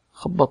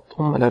خبط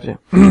الرجال.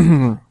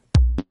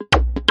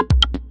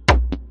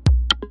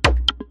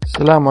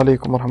 السلام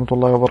عليكم ورحمة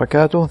الله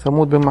وبركاته.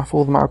 ثمود بن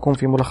محفوظ معكم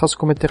في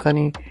ملخصكم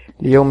التقني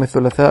ليوم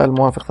الثلاثاء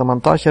الموافق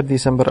 18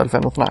 ديسمبر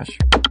 2012.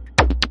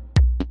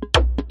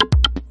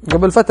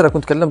 قبل فترة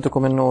كنت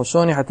كلمتكم انه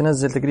سوني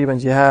حتنزل تقريبا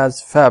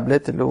جهاز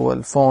فابلت اللي هو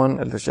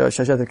الفون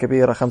الشاشات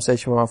الكبيرة 5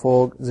 إنش فما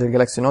فوق زي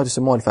الجلاكسي نوت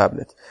يسموه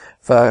الفابلت.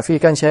 ففي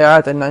كان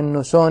شائعات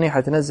انه سوني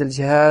حتنزل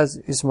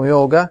جهاز اسمه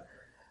يوغا،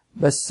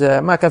 بس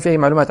ما كان في اي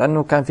معلومات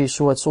عنه، كان في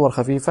صور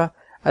خفيفة.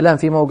 الان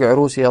في موقع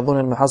روسي اظن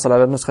انه حصل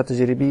على النسخة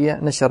التجريبية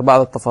نشر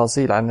بعض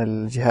التفاصيل عن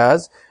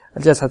الجهاز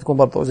حتكون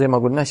برضو زي ما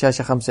قلنا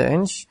شاشة 5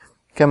 إنش،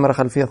 كاميرا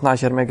خلفية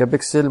 12 ميجا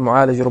بكسل،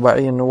 معالج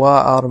رباعي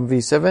النواة ARM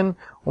V7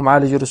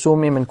 ومعالج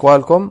رسومي من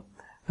كوالكوم.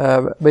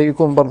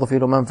 بيكون برضو فيه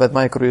له منفذ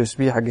مايكرو يو اس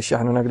بي حق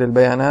الشحن ونقل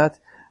البيانات،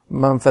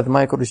 منفذ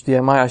مايكرو اتش دي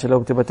ام اي عشان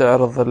لو تبغى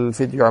تعرض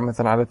الفيديو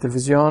مثلا على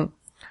التلفزيون.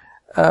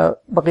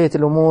 بقية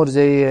الامور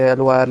زي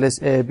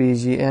الوايرلس اي بي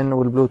جي ان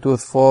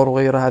والبلوتوث 4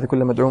 وغيرها هذه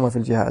كلها مدعومة في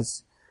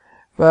الجهاز.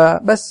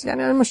 فبس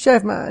يعني انا مش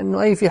شايف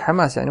انه اي في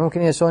حماس، يعني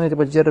ممكن هي سوني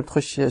تبغى تجرب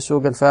تخش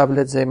سوق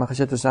الفابلت زي ما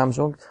خشته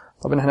سامسونج.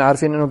 طبعا احنا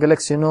عارفين انه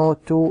جالاكسي نوت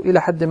 2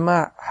 الى حد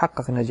ما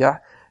حقق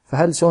نجاح،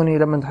 فهل سوني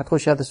لما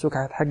حتخش هذا السوق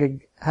حتحقق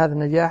هذا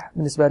النجاح؟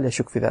 بالنسبة لي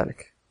اشك في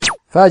ذلك.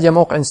 فاجأ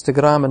موقع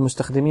إنستجرام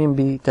المستخدمين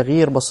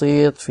بتغيير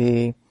بسيط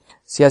في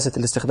سياسة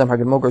الاستخدام حق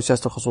الموقع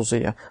وسياسة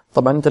الخصوصية.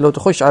 طبعا انت لو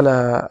تخش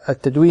على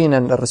التدوين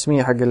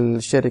الرسمية حق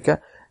الشركة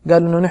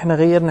قالوا انه نحن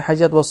غيرنا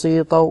حاجات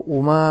بسيطة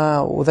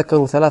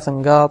وذكروا 3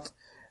 نقاط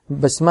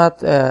بس ما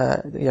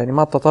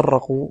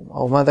تطرقوا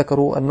او ما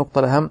ذكروا النقطة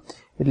الأهم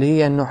اللي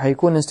هي انه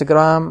حيكون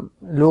انستجرام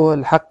له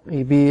الحق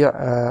يبيع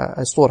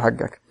الصور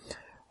حقك.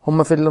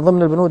 هم في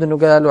ضمن البنود انه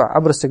قالوا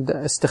عبر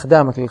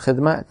استخدامك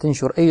للخدمة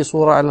تنشر اي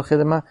صورة على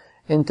الخدمة،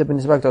 انت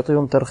بالنسبة لك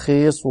تعطيهم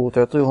ترخيص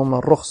وتعطيهم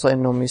الرخصة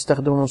انهم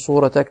يستخدموا من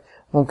صورتك،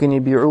 ممكن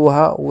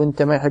يبيعوها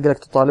وانت ما يحق لك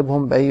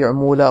تطالبهم باي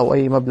عمولة او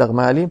اي مبلغ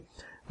مالي،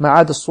 ما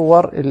عاد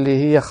الصور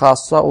اللي هي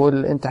خاصة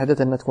واللي انت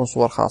حددت انها تكون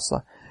صور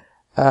خاصة.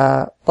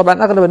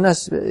 طبعا اغلب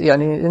الناس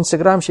يعني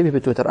انستغرام شبيه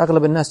بتويتر،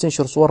 اغلب الناس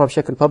تنشر صورها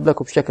بشكل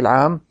بابليك وبشكل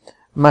عام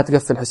ما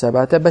تقفل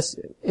حساباتها،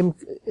 بس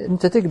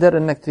انت تقدر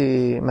انك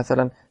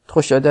مثلا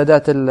تخش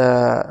اعدادات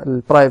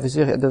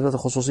البرايفسي، اعدادات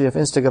الخصوصيه في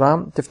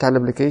انستغرام، تفتح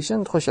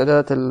الابلكيشن تخش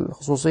اعدادات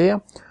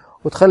الخصوصيه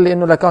وتخلي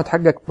انه الاكونت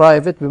حقك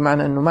برايفت،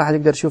 بمعنى انه ما حد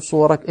يقدر يشوف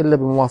صورك الا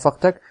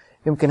بموافقتك.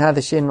 يمكن هذا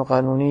الشيء انه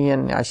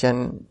قانونيا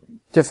عشان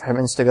تفهم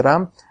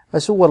انستغرام،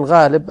 بس هو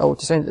الغالب او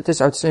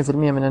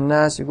 99% من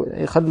الناس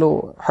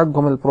يخلوا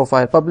حقهم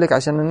البروفايل بابليك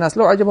عشان الناس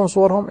لو عجبهم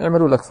صورهم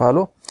يعملوا لك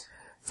فالو.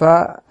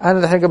 فأنا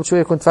الحين قبل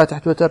شوية كنت فاتح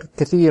تويتر،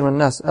 كثير من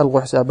الناس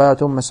ألغوا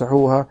حساباتهم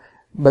مسحوها،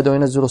 بدأوا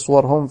ينزلوا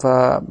صورهم،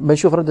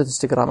 فبنشوف ردة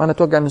انستغرام. أنا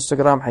أتوقع أن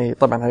انستغرام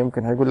طبعا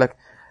يمكن هيقول لك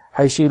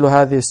حيشيلوا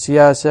هذه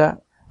السياسة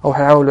أو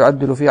حيحاولوا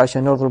يعدلوا فيها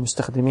عشان يرضوا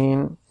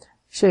المستخدمين،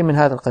 شيء من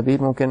هذا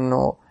القبيل. ممكن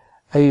أنه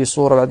أي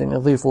صورة بعدين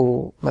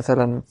يضيفوا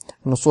مثلا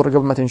أنه الصورة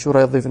قبل ما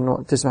تنشرها يضيف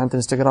أنه تسمح أنت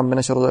انستغرام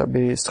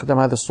باستخدام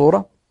هذه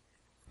الصورة.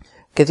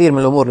 كثير من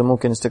الأمور اللي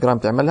ممكن انستغرام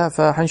تعملها،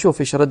 فحنشوف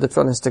إيش ردة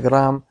فعل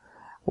انستغرام،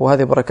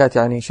 وهذه بركات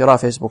يعني شراء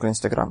فيسبوك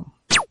الانستغرام.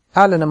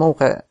 أعلن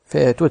موقع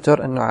في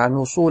تويتر أنه عن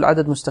وصول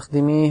عدد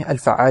مستخدميه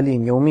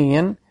الفعالين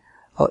يوميا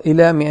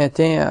إلى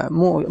 200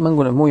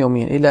 مو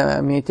يوميا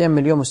إلى 200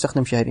 مليون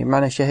مستخدم شهريا،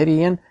 معنى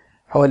شهريا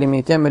حوالي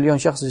 200 مليون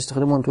شخص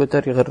يستخدمون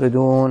تويتر،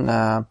 يغردون،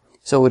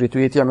 يسوي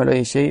ريتويت، يعملوا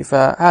أي شيء.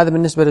 فهذا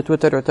بالنسبة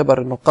لتويتر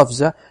يعتبر أنه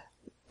قفزة.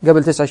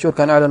 قبل 9 شهور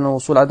كان أعلنوا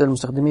وصول عدد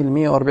المستخدمين ل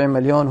 140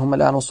 مليون، هم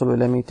الآن وصلوا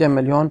إلى 200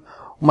 مليون.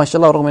 وما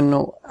شاء الله رغم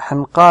انه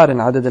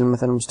حنقارن عدد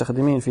مثلا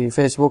المستخدمين في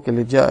فيسبوك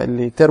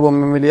اللي تربوا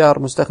من مليار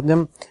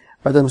مستخدم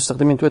بعدد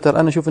مستخدمين تويتر،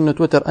 انا اشوف انه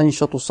تويتر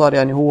انشط وصار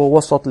يعني هو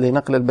وسط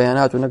لنقل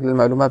البيانات ونقل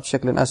المعلومات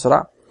بشكل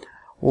اسرع.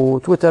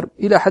 وتويتر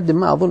الى حد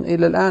ما اظن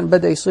الى الان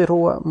بدا يصير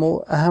هو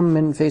اهم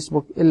من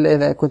فيسبوك، الا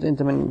اذا كنت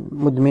انت من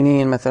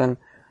مدمنين مثلا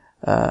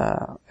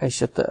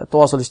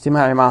التواصل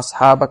الاجتماعي مع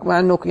اصحابك، مع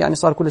انه يعني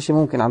صار كل شيء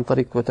ممكن عن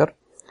طريق تويتر.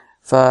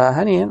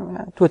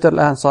 فهنيا تويتر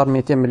الآن صار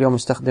 200 مليون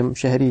مستخدم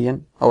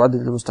شهريا، أو عدد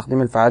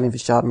المستخدمين الفعالين في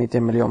الشهر 200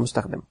 مليون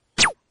مستخدم.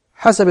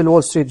 حسب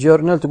الول ستريت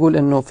جورنال تقول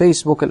إنه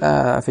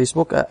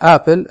فيسبوك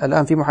آبل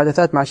الآن في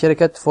محادثات مع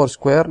شركة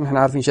فورسكوير. نحن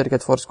عارفين شركة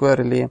فورسكوير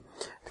اللي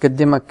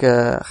تقدمك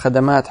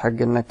خدمات حق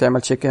إنك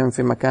تعمل تشيك إن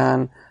في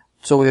مكان،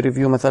 تسوي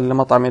ريفيو مثلا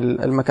لمطعم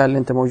المكان اللي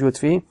أنت موجود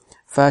فيه.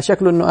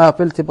 فشكله إنه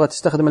آبل تبغى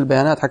تستخدم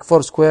البيانات حق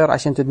فورسكوير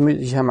عشان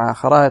تدمجها مع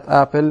خرائط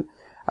آبل،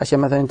 عشان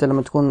مثلا انت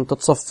لما تكون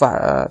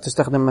تتصفح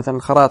تستخدم مثلا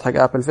الخرائط حق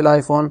ابل في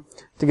الايفون،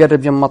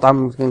 تقرب جنب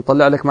مطعم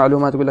يطلع لك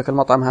معلومات يقول لك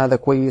المطعم هذا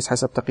كويس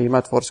حسب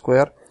تقييمات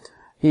فورسكوير.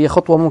 هي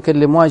خطوة ممكن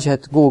لمواجهة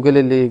جوجل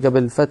اللي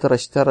قبل فترة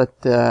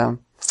اشترت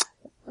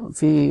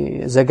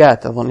في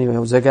زقات، اظن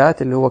هو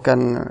زقات اللي هو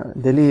كان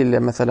دليل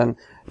مثلا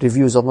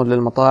ريفيوز اظن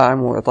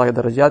للمطاعم واعطاء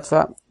درجات.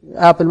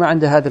 فابل ما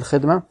عندها هذه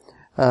الخدمة،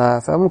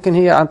 فممكن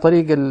هي عن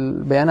طريق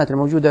البيانات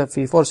الموجودة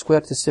في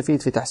فورسكوير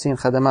تستفيد في تحسين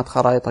خدمات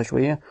خرائطها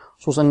شوية،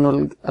 خصوصا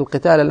انه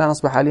القتال الآن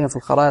أصبح حاليا في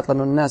الخرائط،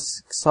 لأنه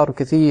الناس صاروا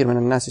كثير من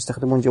الناس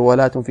يستخدمون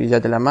جوالاتهم في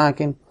إيجاد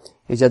الأماكن،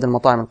 إيجاد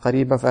المطاعم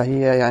القريبة.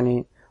 فهي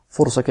يعني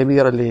فرصة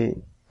كبيرة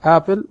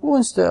ابل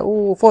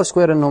وفور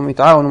سكوير انهم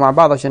يتعاونوا مع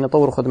بعض عشان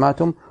يطوروا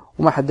خدماتهم،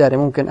 وما حد داري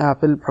ممكن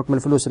ابل بحكم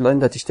الفلوس اللي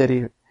عندها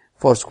تشتري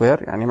فور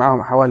سكوير، يعني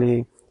معهم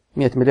حوالي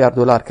 100 مليار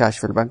دولار كاش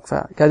في البنك،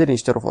 فقادرين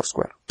يشتروا فور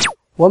سكوير.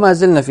 وما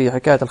زلنا في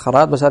حكاية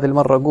الخرائط، بس هذه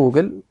المرة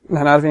جوجل.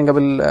 نحن عارفين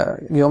قبل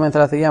يومين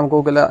 3 أيام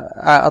جوجل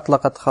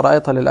أطلقت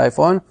خرائطها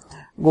للآيفون.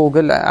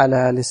 جوجل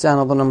على لسان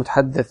أظن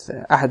متحدث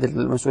أحد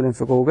المسؤولين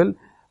في جوجل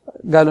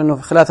قالوا إنه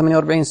في خلال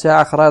 48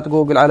 ساعة خرائط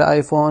جوجل على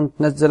آيفون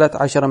نزلت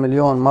 10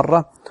 مليون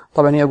مرة.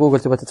 طبعا هي جوجل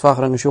تبغى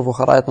تتفاخر إنه يشوفوا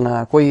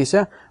خرائطنا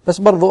كويسة،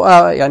 بس برضو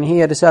يعني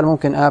هي رسالة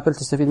ممكن آبل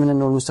تستفيد من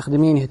إنه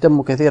المستخدمين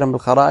يهتموا كثيرا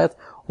بالخرائط،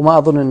 وما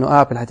أظن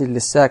إنه آبل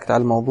حتجلس ساكت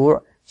على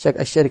الموضوع.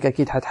 الشركة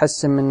أكيد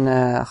حتحسن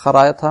من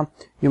خرائطها،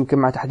 يمكن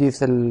مع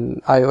تحديث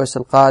الاي او اس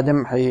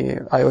القادم اي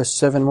او اس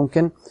 7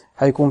 ممكن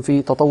حيكون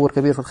في تطور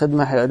كبير في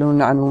الخدمة،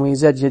 حيعلنون عن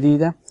مميزات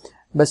جديدة.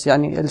 بس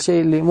يعني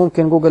الشيء اللي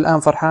ممكن جوجل الآن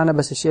فرحانة،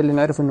 بس الشيء اللي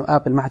نعرف إنه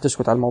آبل ما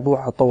حتسكت على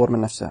الموضوع، حتطور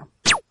من نفسها.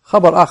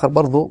 خبر آخر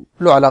برضو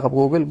له علاقة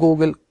بجوجل،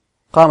 جوجل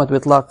قامت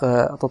بإطلاق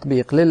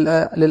تطبيق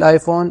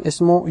للآيفون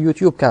اسمه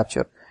يوتيوب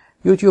كابتشر.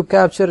 يوتيوب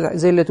كابتشر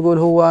زي اللي تقول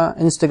هو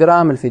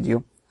إنستجرام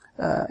الفيديو،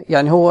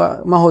 يعني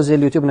هو ما هو زي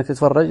اليوتيوب انك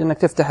تتفرج، انك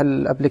تفتح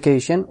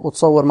الابليكيشن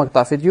وتصور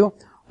مقطع فيديو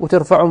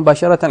وترفعه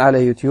مباشرة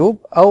على يوتيوب،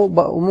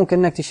 وممكن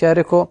انك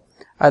تشاركه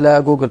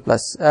على جوجل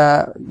بلس.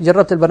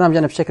 جربت البرنامج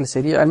انا بشكل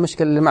سريع،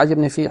 المشكلة اللي ما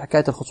عجبني فيه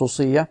حكاية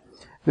الخصوصية،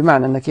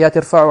 بمعنى انك يا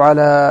ترفعه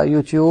على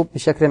يوتيوب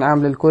بشكل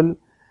عام للكل،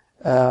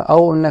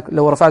 او انك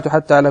لو رفعته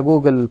حتى على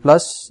جوجل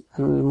بلس،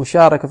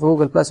 المشاركة في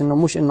جوجل بلس انه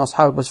مش انه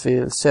اصحابك بس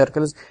في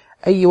السيركلز،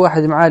 اي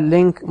واحد معاه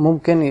اللينك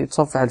ممكن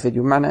يتصفح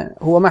الفيديو. معنى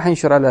هو ما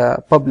حينشر على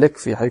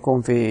بابليك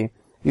حيكون في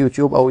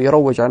يوتيوب او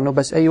يروج عنه،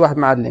 بس اي واحد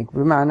معاه اللينك.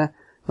 بمعنى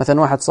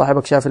مثلا واحد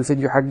صاحبك شاف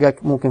الفيديو حقك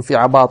ممكن في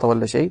عباطة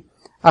ولا شيء،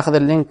 اخذ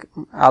اللينك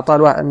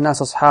اعطاه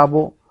الناس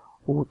اصحابه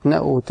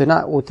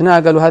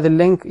وتناقلوا هذا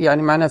اللينك،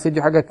 يعني معناه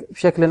فيديو حقك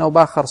بشكل او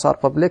باخر صار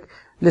بابليك.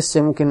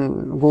 لسه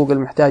ممكن جوجل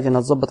محتاج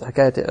انها تضبط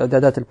حكاية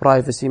اعدادات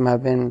البرايفسي ما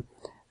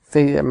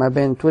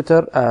بين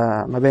تويتر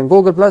ما بين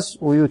جوجل بلس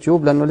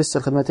ويوتيوب، لأنه لسه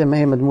الخدمتين ما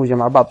هي مدموجة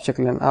مع بعض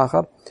بشكل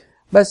آخر.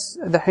 بس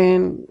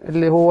دحين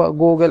اللي هو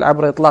جوجل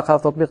عبر إطلاق هذا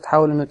التطبيق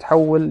تحاول إنه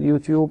تحول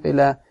يوتيوب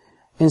إلى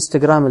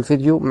إنستجرام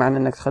الفيديو، معنى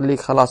إنك تخليك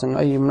خلاص إنه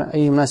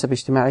أي مناسبة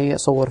اجتماعية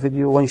صور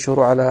فيديو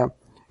وانشره على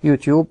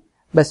يوتيوب.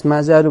 بس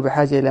ما زالوا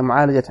بحاجة إلى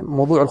معالجة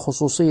موضوع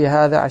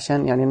الخصوصية هذا،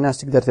 عشان يعني الناس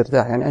تقدر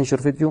ترتاح. يعني أنشر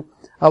فيديو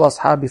أو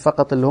أصحابي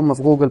فقط اللي هم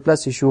في جوجل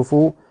بلس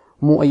يشوفوه،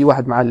 مو أي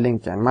واحد مع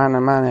اللينك، يعني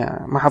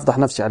ما حفضح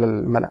نفسي على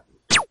الملأ.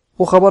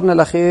 وخبرنا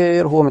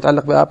الأخير هو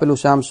متعلق بآبل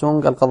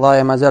وسامسونج.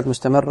 القضايا ما زالت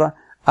مستمرة.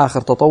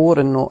 آخر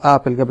تطور إنه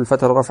آبل قبل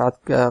فترة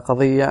رفعت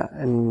قضية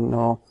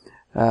إنه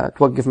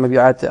توقف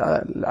مبيعات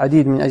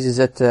العديد من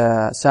أجهزة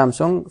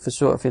سامسونج في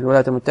السوق في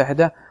الولايات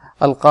المتحدة.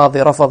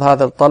 القاضي رفض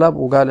هذا الطلب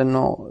وقال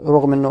إنه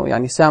رغم إنه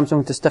يعني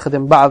سامسونج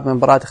تستخدم بعض من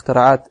براءات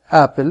اختراعات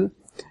آبل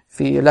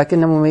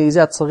لكنها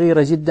مميزات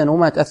صغيرة جدا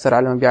وما تأثر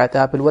على مبيعات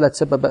آبل،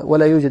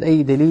 ولا يوجد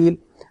أي دليل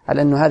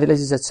على أنه هذه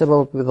الأجهزة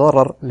تسبب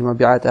بضرر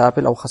لمبيعات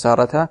آبل أو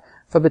خسارتها،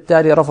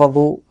 فبالتالي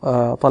رفضوا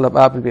طلب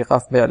آبل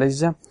بإيقاف بيع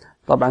الأجهزة.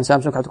 طبعا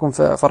سامسونج حتكون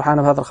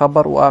فرحانة بهذا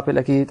الخبر، وآبل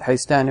أكيد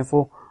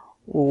حيستانفوا،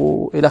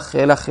 وإلخ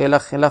إلخ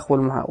إلخ إلخ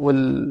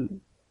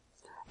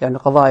يعني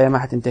القضايا ما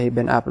حتنتهي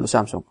بين آبل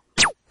وسامسونج.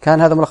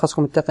 كان هذا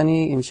ملخصكم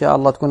التقني، إن شاء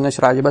الله تكون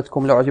النشرة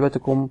عجبتكم. لو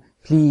عجبتكم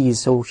بليز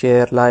سووا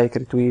شير لايك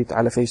ريتويت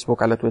على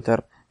فيسبوك على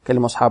تويتر،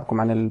 كلموا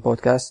أصحابكم عن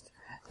البودكاست.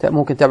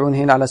 ممكن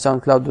تابعوني هنا على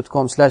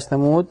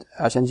soundcloud.com/ثمود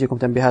عشان تجيكم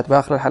تنبيهات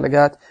بآخر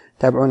الحلقات.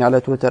 تابعوني على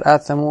تويتر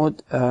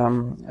 @ثمود.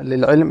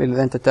 للعلم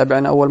إذا أنت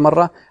تتابعنا أول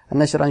مرة،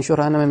 النشرة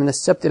أنشرها أنا من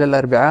السبت إلى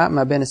الأربعاء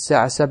ما بين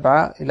الساعة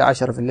 7 إلى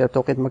 10 في الليل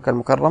بتوقيت مكة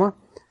المكرمة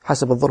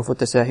حسب الظروف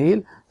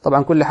والتساهيل.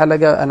 طبعا كل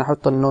حلقة أنا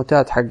أحط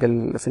النوتات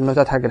في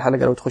النوتات حق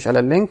الحلقة، لو تخش على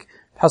اللينك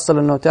تحصل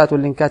النوتات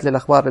واللينكات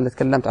للأخبار اللي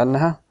تكلمت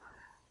عنها.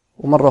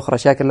 ومرة أخرى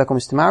شاكر لكم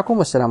استماعكم،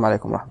 والسلام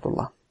عليكم ورحمة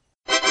الله.